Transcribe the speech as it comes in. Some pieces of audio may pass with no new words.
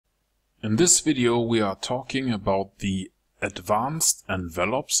In this video we are talking about the advanced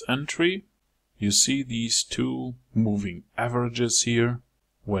envelopes entry. You see these two moving averages here.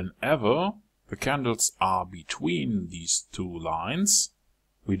 Whenever the candles are between these two lines,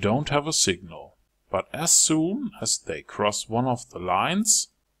 we don't have a signal. But as soon as they cross one of the lines,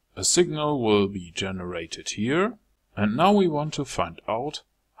 a signal will be generated here. And now we want to find out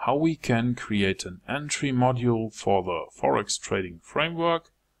how we can create an entry module for the Forex Trading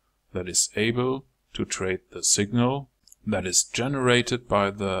Framework that is able to trade the signal that is generated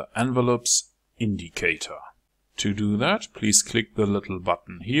by the envelopes indicator. To do that, please click the little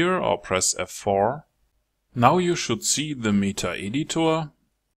button here or press F4. Now you should see the Metaeditor.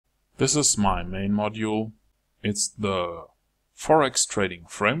 This is my main module. It's the Forex Trading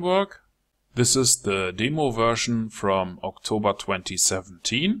Framework. This is the demo version from October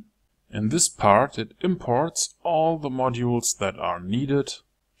 2017. In this part it imports all the modules that are needed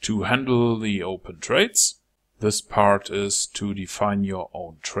to handle the open trades. This part is to define your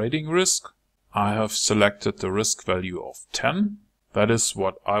own trading risk. I have selected the risk value of 10. That is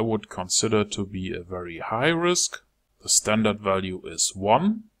what I would consider to be a very high risk. The standard value is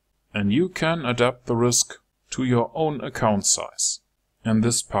 1, and you can adapt the risk to your own account size. In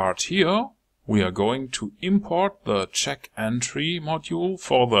this part here, we are going to import the check entry module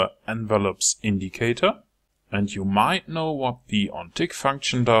for the envelopes indicator. And you might know what the onTick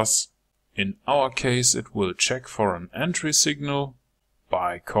function does. In our case, it will check for an entry signal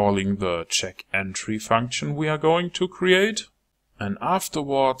by calling the check entry function we are going to create. And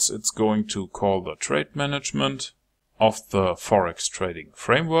afterwards, it's going to call the trade management of the Forex Trading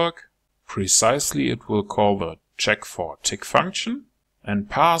Framework. Precisely, it will call the check for tick function and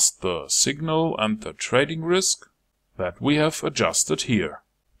pass the signal and the trading risk that we have adjusted here.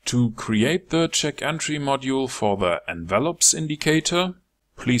 To create the check entry module for the envelopes indicator,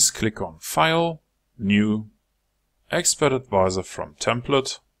 please click on File, New, Expert Advisor from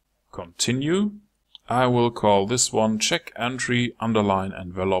Template, Continue. I will call this one check entry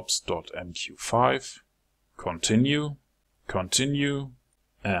 _envelopes.mq5, Continue, Continue,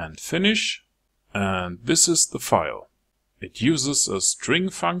 and Finish. And this is the file. It uses a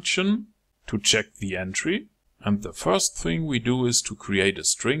string function to check the entry. And the first thing we do is to create a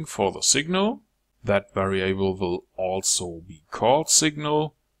string for the signal. That variable will also be called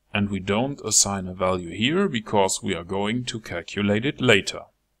signal, and we don't assign a value here because we are going to calculate it later.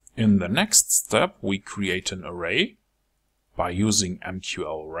 In the next step, we create an array by using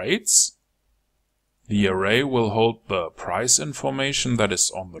MQL rates. The array will hold the price information that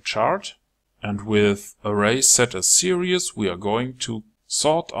is on the chart, and with array set as series, we are going to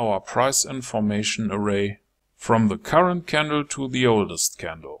sort our price information array from the current candle to the oldest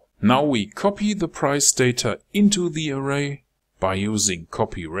candle. Now we copy the price data into the array by using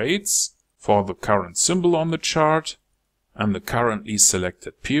copy rates for the current symbol on the chart and the currently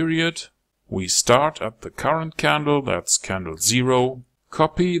selected period. We start at the current candle, that's candle 0,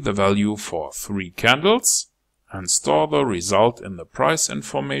 copy the value for 3 candles and store the result in the price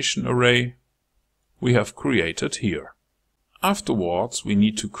information array we have created here. Afterwards, we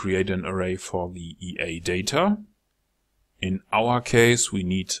need to create an array for the EA data. In our case, we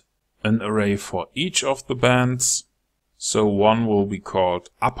need an array for each of the bands. So one will be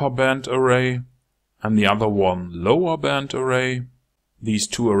called upper band array and the other one lower band array. These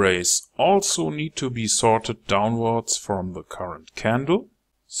two arrays also need to be sorted downwards from the current candle.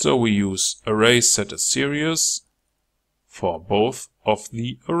 So we use array set as series for both of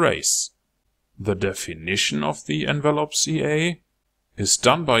the arrays. The definition of the envelopes EA is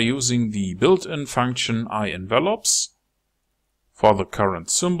done by using the built-in function iEnvelopes. For the current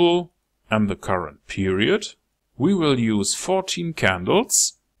symbol and the current period, we will use 14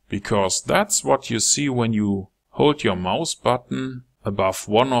 candles, because that's what you see when you hold your mouse button above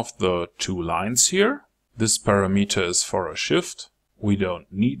one of the two lines here. This parameter is for a shift. We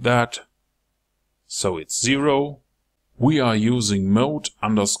don't need that, so it's 0. We are using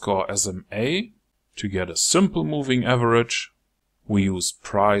mode_SMA to get a simple moving average. We use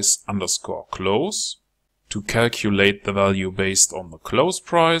price_close to calculate the value based on the close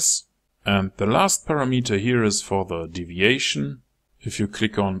price. And the last parameter here is for the deviation. If you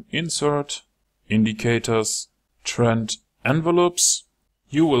click on Insert, Indicators, Trend, Envelopes,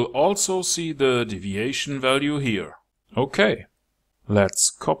 you will also see the deviation value here. Okay, let's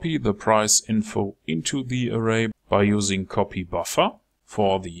copy the price info into the array by using copy buffer.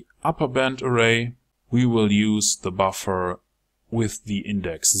 For the upper band array, we will use the buffer with the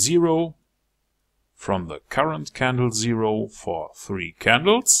index 0 from the current candle 0 for 3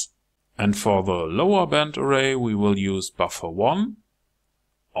 candles. And for the lower band array, we will use buffer 1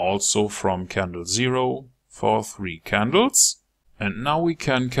 also from candle 0 for 3 candles. And now we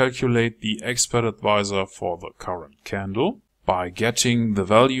can calculate the expert advisor for the current candle by getting the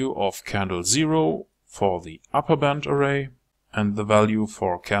value of candle 0 for the upper band array and the value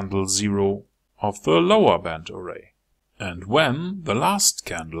for candle 0 of the lower band array. And when the last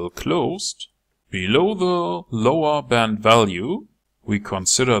candle closed below the lower band value, we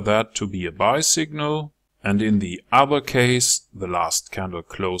consider that to be a buy signal, and in the other case, the last candle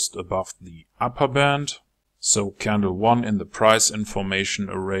closed above the upper band. So candle 1 in the price information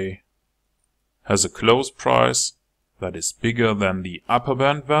array has a close price that is bigger than the upper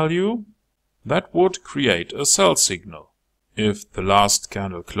band value. That would create a sell signal. If the last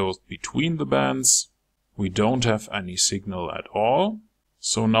candle closed between the bands, we don't have any signal at all.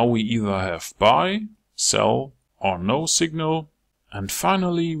 So now we either have buy, sell, or no signal. And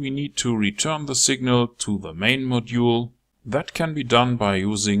finally, we need to return the signal to the main module. That can be done by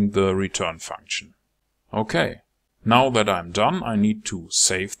using the return function. Okay, now that I'm done, I need to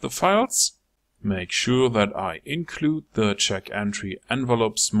save the files, make sure that I include the check entry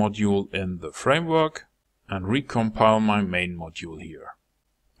envelopes module in the framework, and recompile my main module here.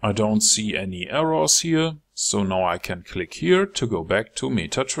 I don't see any errors here, so now I can click here to go back to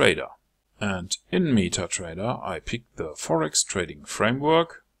MetaTrader. And in MetaTrader, I pick the Forex Trading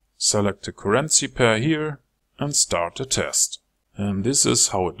Framework, select a currency pair here, and start a test. And this is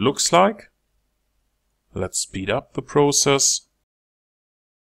how it looks like. Let's speed up the process.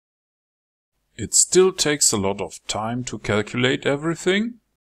 It still takes a lot of time to calculate everything,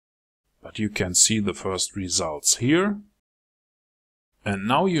 but you can see the first results here. And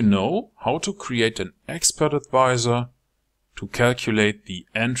now you know how to create an expert advisor to calculate the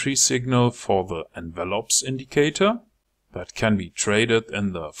entry signal for the envelopes indicator that can be traded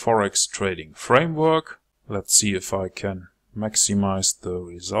in the Forex Trading Framework. Let's see if I can maximize the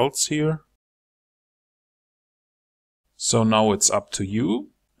results here. So now it's up to you,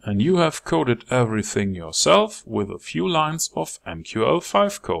 and you have coded everything yourself with a few lines of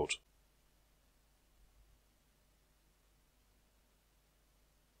MQL5 code.